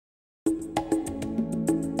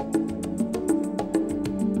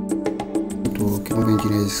Kirumbi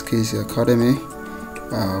Engineers Skills Academy.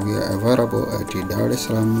 We are available at Dar es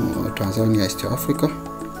Salaam, Tanzania, East Africa.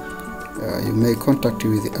 You may contact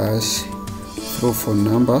with us through phone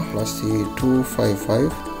number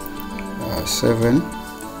 +255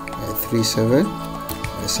 737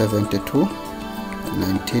 72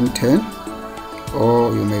 1910,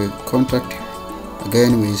 or you may contact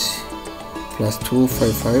again with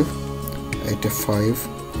 +255 85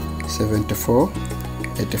 74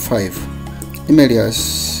 85. Email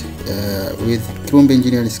us with Kirumbi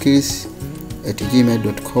Engineering Skills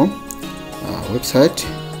 @gmail.com. Website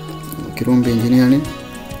Kirumbi Engineering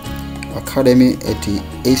Academy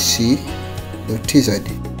 @ac.tz.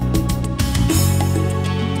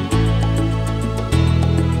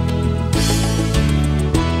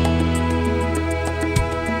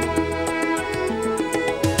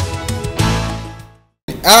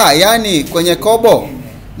 Yani kwenye kobo,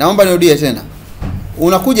 naomba nirudie tena.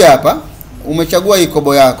 Unakuja hapa, umechagua hii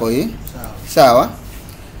kobo yako hii. Sawa.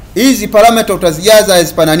 Hizi parameter utazijaza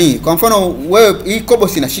hizipanani. Kwa mfano wewe hii kobo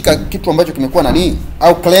sinashika kitu ambacho kimekuwa nani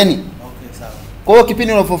au crane. Okay, sawa. Kwa hiyo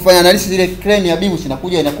kipindi unapofanya analysis ile crane ya bimu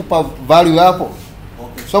sinakuja inakupa value hapo.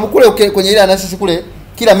 Okay. So kule kwenye ile analysis kule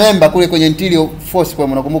kila member kule kwenye interior force kwa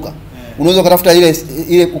unakumbuka. Yeah. Unaweza kutafuta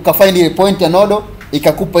ile ukafind ile point ya nodo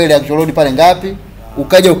ikakupa ile actual load pale ngapi,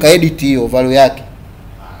 ukaja ukaedit hiyo value yake.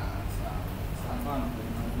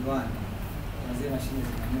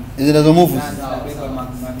 Zinazo move.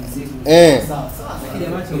 Lakini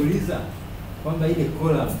anachouliza kwamba ile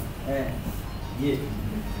column je,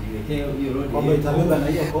 iwekee hiyo load kwamba itabeba na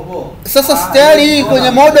hiyo kobo. Sasa tayari kwenye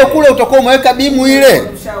modo kule utakuwa umeweka bimu ile.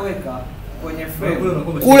 Ushaweka kwenye frame.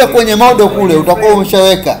 Kule kwenye modo kule utakuwa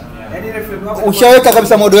umeshaweka. Ushaweka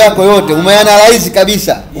kabisa modo yako yote, umeanalyze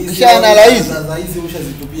kabisa. Ukishaanalyze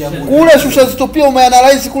kule ushazitupia,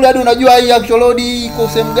 umeanalyze kule hadi unajua hii actual load iko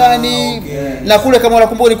sehemu gani. Okay. Na kule kama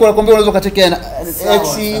unakumbuka nilikuwa nakwambia unaweza kutekea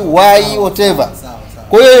x, y, whatever.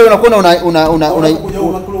 Kwa hiyo unakuwa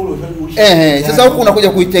sasa huku unakuja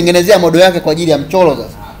kuitengenezea modo yake kwa ajili ya mchoro sasa.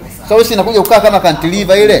 Sasa wewe inakuja kukaa kama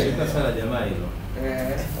cantilever ile.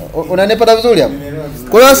 Unanipata vizuri hapo?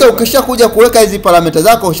 Kwa hiyo sasa ukishakuja kuweka hizi parameter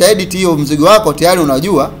zako, ushaedit hiyo mzigo wako tayari,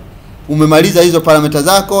 unajua umemaliza hizo parameter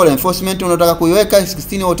zako, reinforcement unataka kuiweka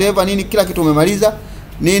 16 whatever nini, kila kitu umemaliza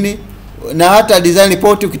nini, na hata design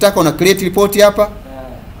report ukitaka una create report hapa. Okay.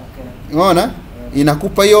 Unaona?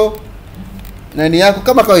 Inakupa hiyo nani yako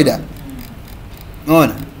kama kawaida.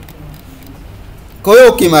 Unaona? Kwa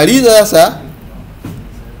hiyo ukimaliza sasa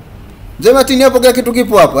Zema tini hapo kila kitu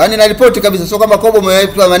kipo hapo. Yaani na report kabisa, sio kama kobo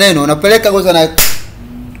umeweka maneno, unapeleka kwanza na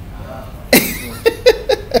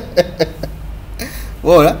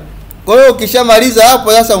bora. Kwa hiyo ukishamaliza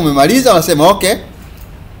hapo sasa umemaliza, unasema okay.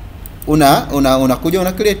 Unakuja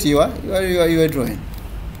una create your drawing.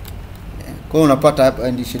 Kwa hiyo unapata hapa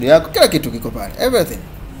end sheet yako, kila kitu kiko pale. Everything.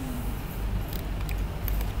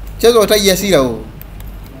 Chezo utaji hasira huo.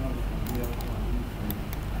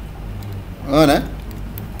 Unaona?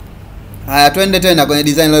 Haya, twende tena kwenye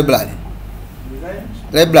design library.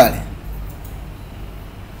 Library.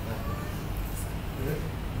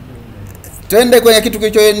 Twende kwenye kitu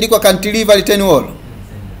kilichoandikwa cantilever retain wall.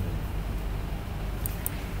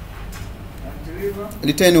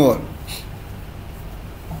 Retain wall.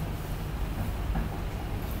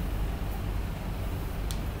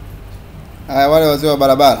 Haya, wale wazee wa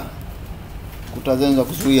barabara kutazenza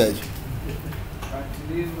kuzuia hicho.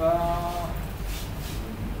 Cantilever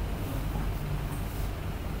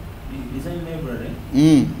design library.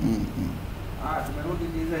 Tumerudi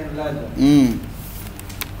design library.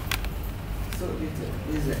 So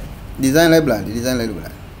design library.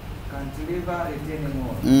 Cantilever retaining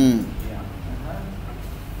wall. Yeah.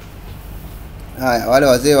 Haya, wale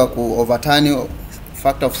wazee wa ku overturn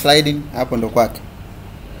factor of sliding hapo ndo kwake.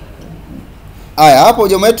 Haya, hapo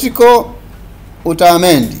geometrical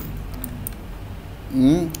utaamend.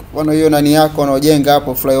 Kwa hiyo nani yako unaojenga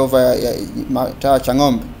hapo flyover ya taa cha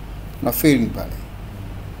ng'ombe na film pale.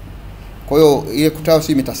 Kwa hiyo ile kutao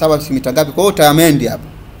si mita 7 si mita ngapi, kwa hiyo utaamend hapo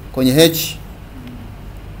kwenye h.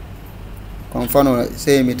 Kwa mfano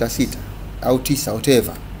say mita 6 au 9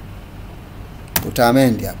 whatever.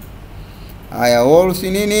 Utaamend hapo. Haya, walls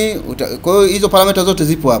nini? Kwa hiyo hizo parameter zote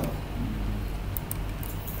zipo hapo.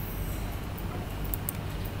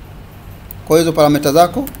 Kwa hizo parameter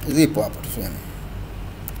zako zipo hapo tuseme.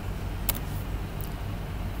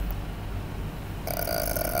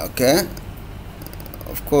 Okay.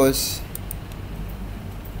 Of course.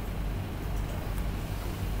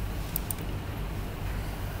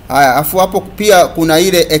 Haya, afu hapo pia kuna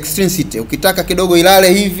ile extrinsic. Ukitaka kidogo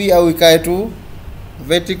ilale hivi au ikae tu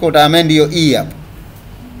vertical, utaamend hiyo e hapo.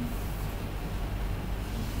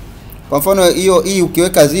 Kwa mfano hiyo hii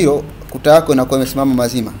ukiweka 0 kuta yako inakuwa imesimama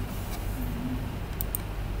mazima.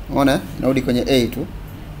 Unaona? Narudi kwenye A tu.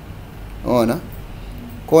 Unaona?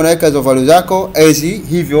 Kwa unaweka hizo value zako as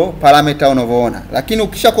hivyo parameter unavyoona. Lakini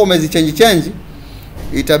ukishakuwa umezichange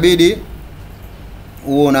itabidi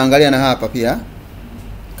uwe unaangalia na hapa pia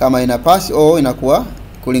kama ina pass au inakuwa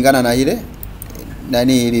kulingana na ile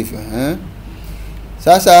nani ilivyo,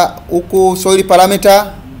 Sasa huku soil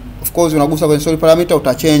parameter, of course unagusa kwenye soil parameter,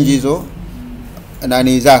 utachange hizo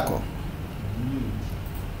nani zako.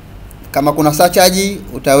 Kama kuna surcharge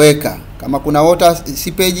utaweka, kama kuna water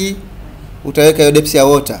seepage utaweka hiyo depth ya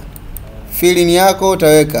water. Filling yako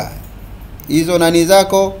utaweka hizo nani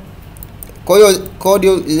zako. Kwa hiyo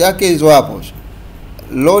code yake hizo hapo.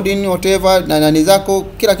 Loading whatever na nani zako,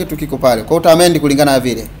 kila kitu kiko pale. Kwa hiyo utaamend kulingana na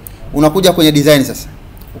vile. Unakuja kwenye design sasa.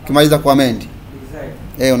 Ukimaliza kuamend,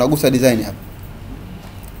 unagusa design hapa.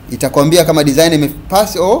 Itakwambia kama design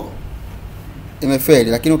imepass au imefail,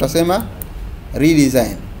 lakini utasema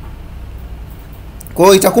redesign. Kwa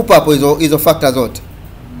hiyo itakupa hapo hizo factors zote.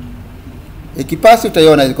 Ikipass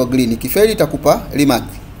utaiona ziko green, ikifail itakupa remark.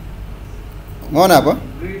 Umeona hapa?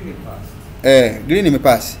 Green pass. Green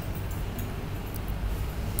imepass.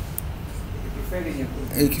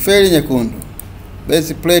 Ikifeli nyekundu.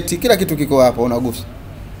 Base plate kila kitu kiko hapo unagusa.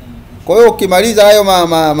 Kwa hiyo ukimaliza hayo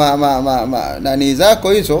nani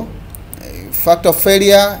zako hizo, factor of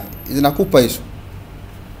failure zinakupa hizo.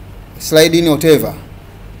 Slide in whatever.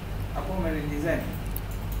 Hapo umeredesign.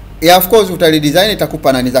 Yeah, of course utaredesign,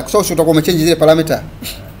 itakupa nani zako. So utakuwa umechange zile parameter.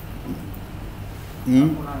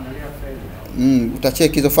 Unaangalia failure.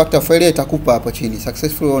 Utacheck hizo factor of failure, itakupa hapo chini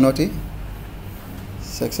successful or not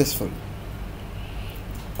successful.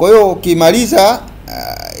 Kwa hiyo ukimaliza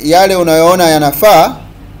yale unayoona yanafaa,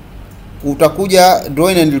 utakuja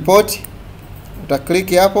drawing and report,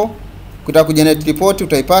 utaklik hapo, kutaka kugenerate report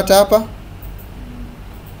utaipata hapa.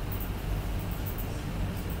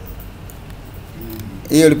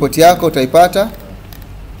 Hiyo report yako utaipata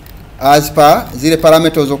as per zile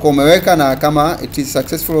parameters uko umeweka, na kama it is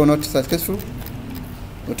successful or not successful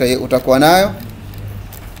utakuwa nayo.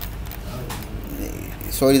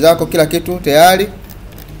 Swali zako kila kitu tayari.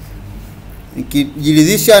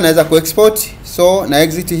 Nikijiridhisha naweza kuexport, so na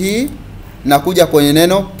exit hii na kuja kwenye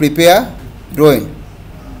neno prepare drawing,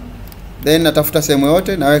 then natafuta sehemu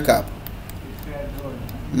yote naweka hapo.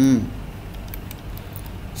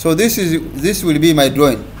 So this will be my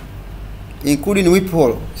drawing including whip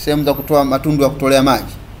hole, sehemu za kutoa matundu ya kutolea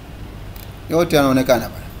maji yote yanaonekana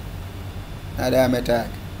pale na diameter yake.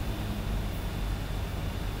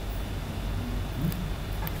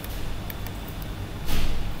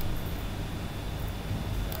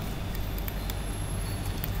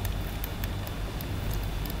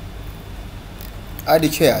 Hadi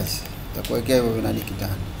chairs takuwekea hivyo vinani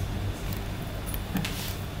kitani.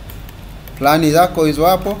 Plani zako hizo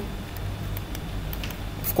hapo.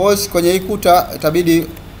 Of course kwenye hii kuta itabidi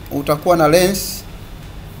utakuwa na length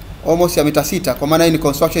almost ya mita 6 kwa maana hii ni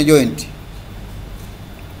construction joint.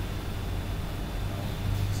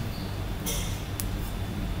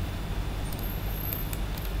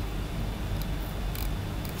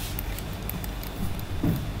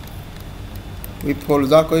 Whip hole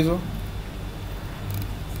zako hizo.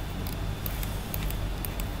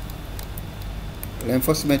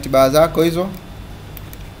 Reinforcement bar zako hizo.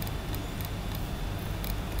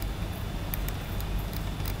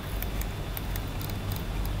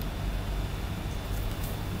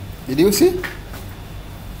 Did you see?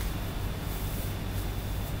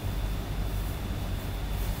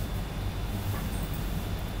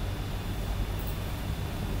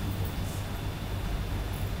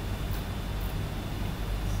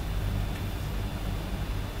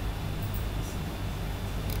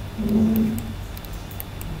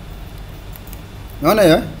 Naona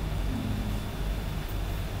hiyo?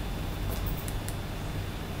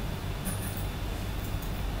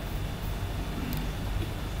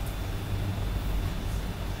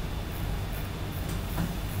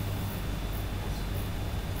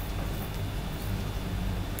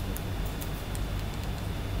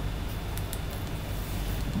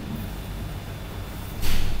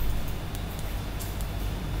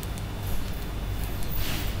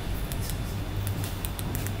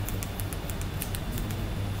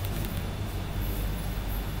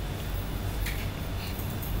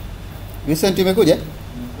 Vincent imekuja?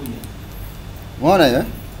 Unaona hiyo?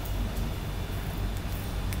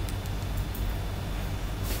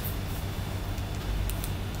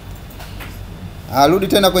 Rudi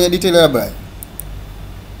tena kwenye detail library.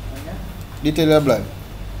 Detail library.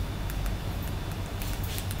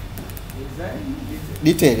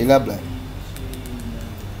 Detail library.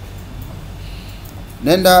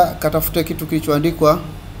 Nenda katafute kitu kilichoandikwa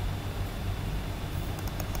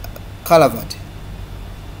Culvert.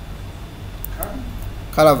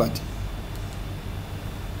 Culvert.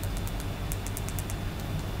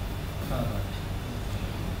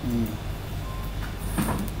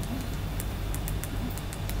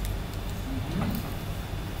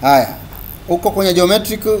 Haya, huko kwenye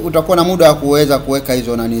geometric utakuwa na muda wa kuweza kuweka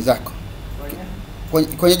hizo nani zako.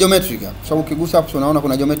 Kwenye geometric hapo. Sababu ukigusa hapo unaona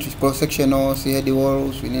kuna geometric cross sectional, head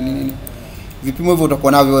walls, nini. Vipimo hivyo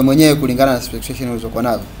utakuwa navyo wewe mwenyewe kulingana na specification ulizokuwa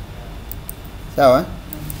nazo. Sawa?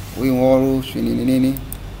 Wing walls, nini.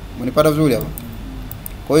 Mnipata vizuri hapo?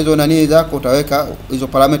 Kwa hizo nani zako utaweka hizo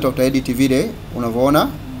parameter, utaedit vile unavyoona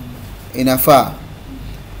inafaa.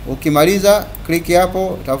 Ukimaliza click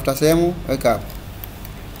hapo, tafuta sehemu, weka hapo.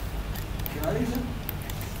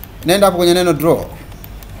 Nenda hapo kwenye neno draw.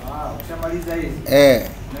 Ukishamaliza hizi.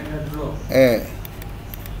 Nenda draw.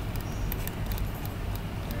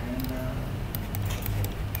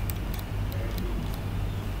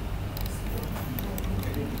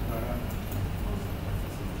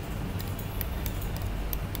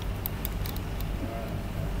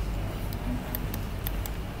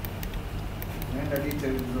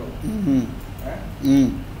 Detail draw.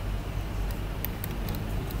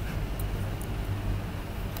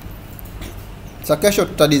 Sasa kesho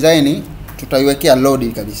tutadesign, tutaiwekea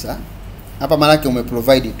load kabisa. Hapa maana yake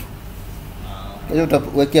umeprovide tu. Kesho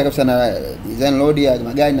tutawekea kabisa na design load ya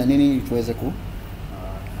magari na nini tuweze ku.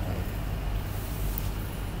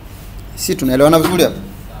 Si tunaelewana vizuri hapo?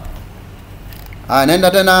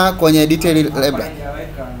 Nenda tena kwenye detail library.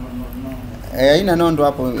 Haina nondo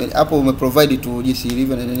hapo. Hapo umeprovide tu jinsi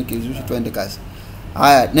ilivyo na nini kizushi, tuende kazi.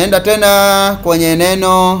 Haya, nenda tena kwenye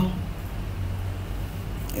neno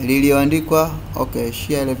lilioandikwa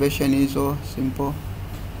shear elevation hizo simple.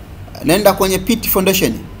 Nenda kwenye pit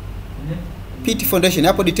foundation. Pit foundation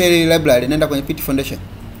hapo detail library, nenda kwenye pit foundation.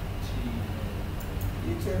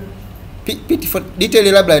 Detail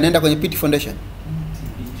library, nenda kwenye pit foundation.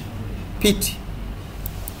 Pit.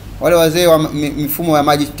 Wale wazee wa mifumo ya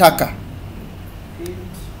maji taka.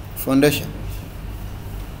 Foundation.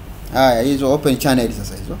 Haya, hizo open channel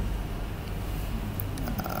sasa hizo.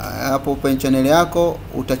 Hapo open channel yako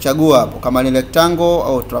utachagua hapo kama ni rectangle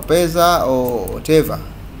au trapeza au whatever.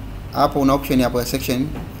 Hapo una option hapo ya section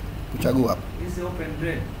kuchagua hapo. Hizi open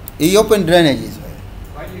drainage. Hii open drainage hizo.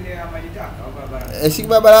 Kwa ajili ya maji taka au barabarani? Si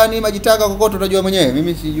barabarani, maji taka kokote utajua mwenyewe.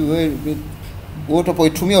 Mimi sijui wewe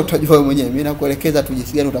utapoitumia utajua wewe mwenyewe. Mimi nakuelekeza tu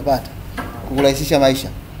jinsi gani utapata kukurahisisha maisha.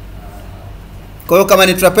 Kwa hiyo kama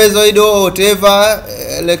ni trapezoid au whatever,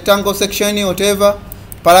 rectangle section whatever,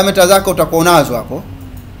 parameter zako utakuwa unazo hapo.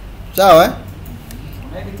 Sawa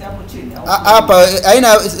Unaedit hapo chini au hapa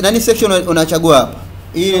haina nani section unachagua hapa.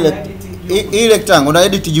 Hii rectangle una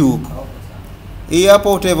edit juu huko. Hii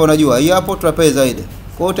hapo whatever unajua. Hii hapo trapezoid.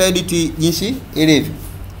 Kwa hiyo utaedit jinsi ilivyo.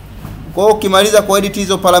 Kwa hiyo ukimaliza kuedit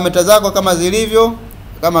hizo parameter zako kama zilivyo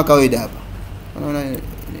kama kawaida hapa. Unaona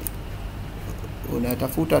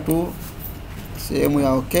unatafuta tu sehemu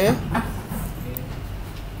ya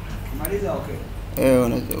Kumaliza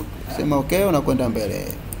unasema unakwenda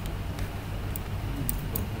mbele.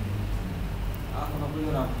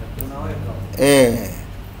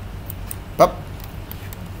 Pap.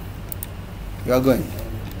 You are going.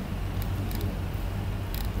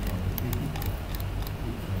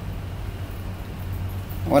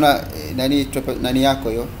 Ona nani yako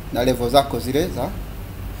hiyo na level zako zile za.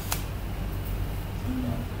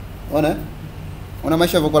 Ona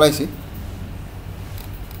maisha yako rahisi.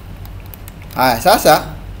 Haya, sasa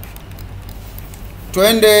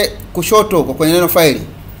tuende kushoto huko kwenye neno file.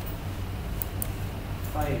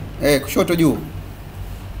 Kushoto juu.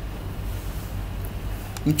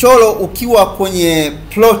 Mchoro ukiwa kwenye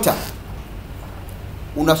Prota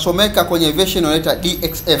unasomeka kwenye version unaita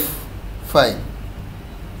DXF file.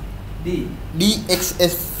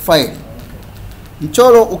 DXF file.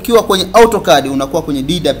 Mchoro ukiwa kwenye AutoCAD unakuwa kwenye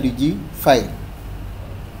DWG file.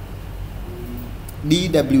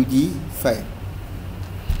 DWG file.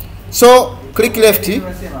 So click left.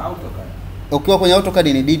 Ukiwa kwenye AutoCAD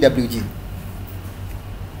ni DWG.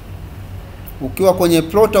 Ukiwa kwenye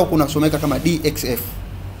Prota huko unasomeka kama DXF.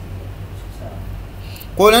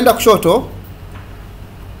 Kwa hiyo unaenda kushoto,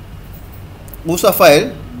 gusa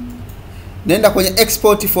file, nenda kwenye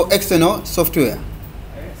export for external software.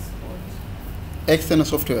 External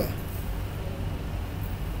software.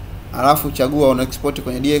 Alafu chagua una export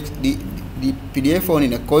kwenye PDF au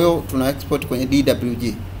nini. Kwa hiyo tuna export kwenye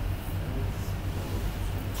DWG.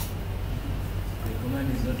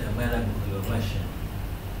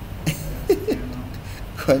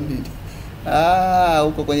 Kwa nini?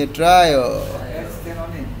 Huko kwenye trial.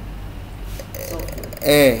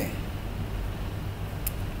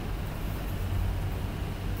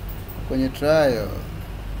 Kwenye trial.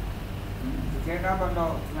 Tukienda hapa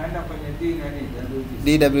ndo tunaenda kwenye D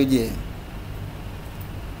na DWG.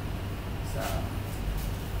 Sawa.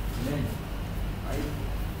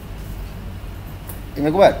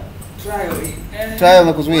 Imekubali? Trial. Trial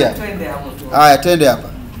umekuzuia. Twende hapo tu. Haya, twende hapa.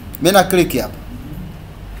 Mimi na click hapa.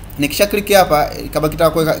 Nikisha click hapa kama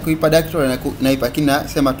kitaka kuipa directory naipa, lakini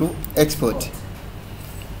nasema tu export.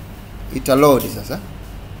 Ita load sasa.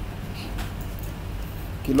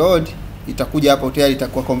 Kiload itakuja hapa tayari,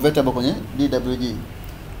 itakuwa convertible kwenye DWG.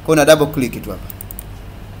 Kwa na double click tu hapa.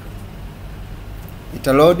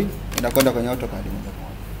 Ita load, inakwenda kwenye AutoCAD moja kwa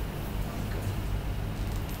moja.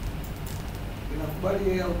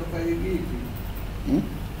 Inakubali AutoCAD vipi?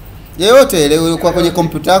 Yeyote ile kwa kwenye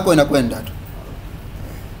kompyuta yako inakwenda tu.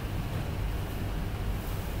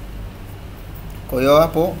 Kwa hiyo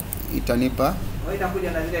hapo itanipa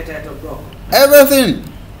inakuja na zile title block. Everything.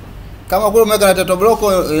 Kama kule umeweka na title block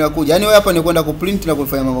inakuja. Yaani wewe hapa ni kwenda kuprint na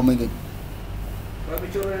kufanya mambo mengine. Kwa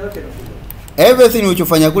michoro yote inakuja. Everything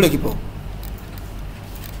ulichofanya kule kipo.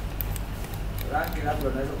 Rangi labda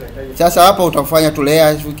unaweza kuhitaji. Sasa hapa utafanya tu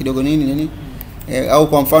layers kidogo nini. Au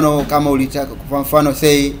kwa mfano kama ulitaka kwa mfano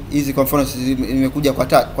say hizi kwa mfano imekuja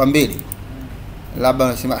kwa mbili. Labda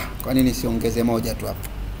unasema kwa nini siongeze moja tu hapa.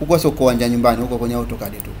 Huko sio kuanja nyumbani, huko kwenye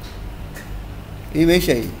AutoCAD tu. Hii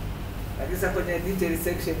imeisha hii. Lakini sasa kwenye detail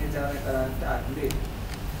section itaonekana tatu.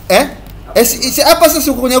 Hapa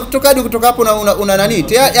sasa kwenye AutoCAD kutoka hapo una nani?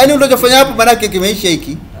 Yaani unachofanya hapo maana yake kimeisha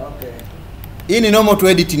hiki. Okay. Hii ni normal to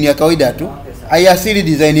editing ya kawaida tu. Haiasili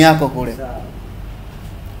design yako kule. Sawa.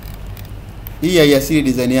 Hii haiasili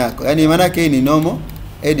design yako. Yaani maana yake hii ni normal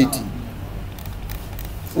editing.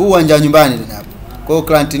 Uwanja nyumbani tena hapo. Kwa hiyo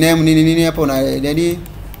client name nini hapo una nani?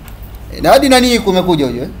 Na hadi nani kumekuja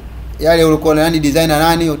huyo yale ulikuwa nani designer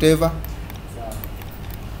nani whatever.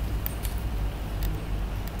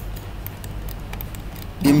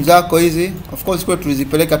 Dim zako hizi of course kwa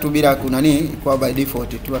tulizipeleka tu bila kunani kwa by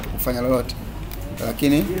default tu kufanya lolote.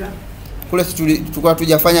 Lakini kule tulikuwa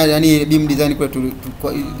tujafanya yani dim design kule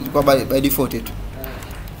tulikuwa by default tu.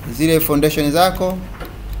 Zile foundation zako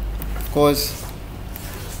of course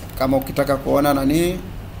kama ukitaka kuona nani,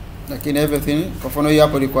 lakini everything kwa mfano hii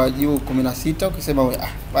hapo ilikuwa juu 16, ukisema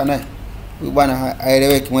bana huyu bwana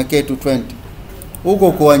haeleweki mwekee tu 20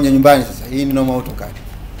 huko kwa nyumbani. Sasa hii ni normal AutoCAD.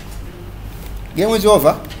 Game is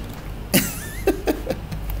over.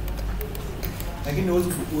 Lakini uwezi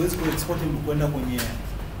ku-export kwenda kwenye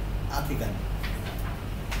AutoCAD.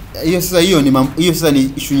 Hiyo sasa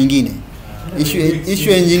ni issue nyingine.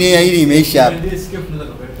 Issue engineer hili imeisha hapa.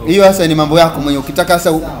 Hiyo sasa ni mambo yako mwenyewe. Ukitaka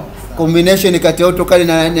sasa combination kati ya AutoCAD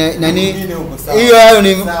na nani, hiyo hayo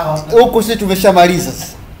ni huko sisi tumeshamaliza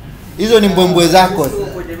sasa. Hizo ni mbwembwe zako.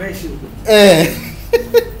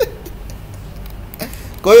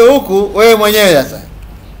 Kwa hiyo huku wewe mwenyewe sasa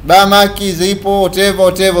bamaki zipo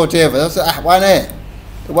whatever. Sasa bwana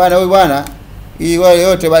huyu bwana hii wale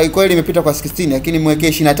yote kweli imepita kwa 16 lakini mwekee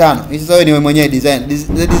 25. Hii sasa wewe ni wewe mwenyewe design.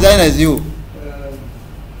 The designer is you.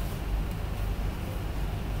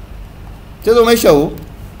 Chezo maisha huu.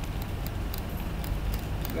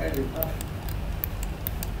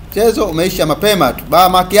 Chezo umeisha mapema tu.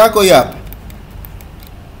 Maki yako hii hapa.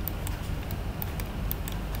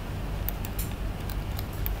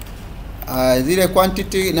 Zile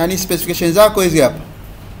quantity nani specifications zako hizi hapa.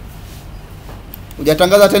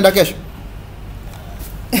 Hujatangaza tenda kesho.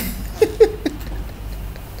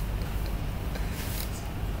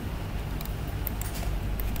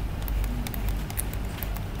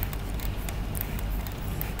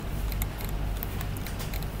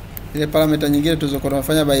 Ile parameter nyingine tulizokuwa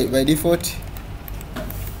tunafanya by default,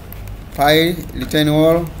 file return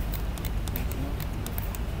wall,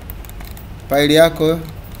 file yako,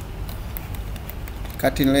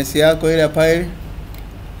 cutting length yako ile ya file,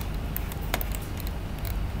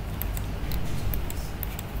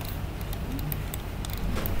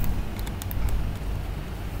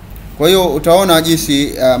 kwa hiyo utaona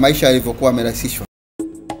jinsi maisha yalivyokuwa yamerahisishwa.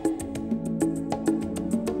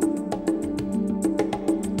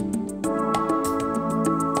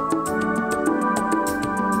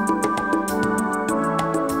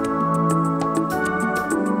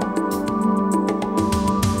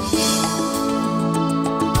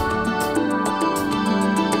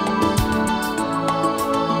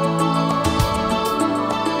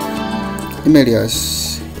 Email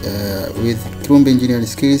us with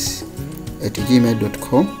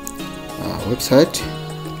kirumbiengineeringskills@gmail.com, website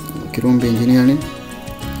Kirumbi Engineering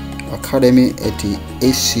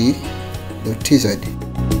Academy@ac.tz.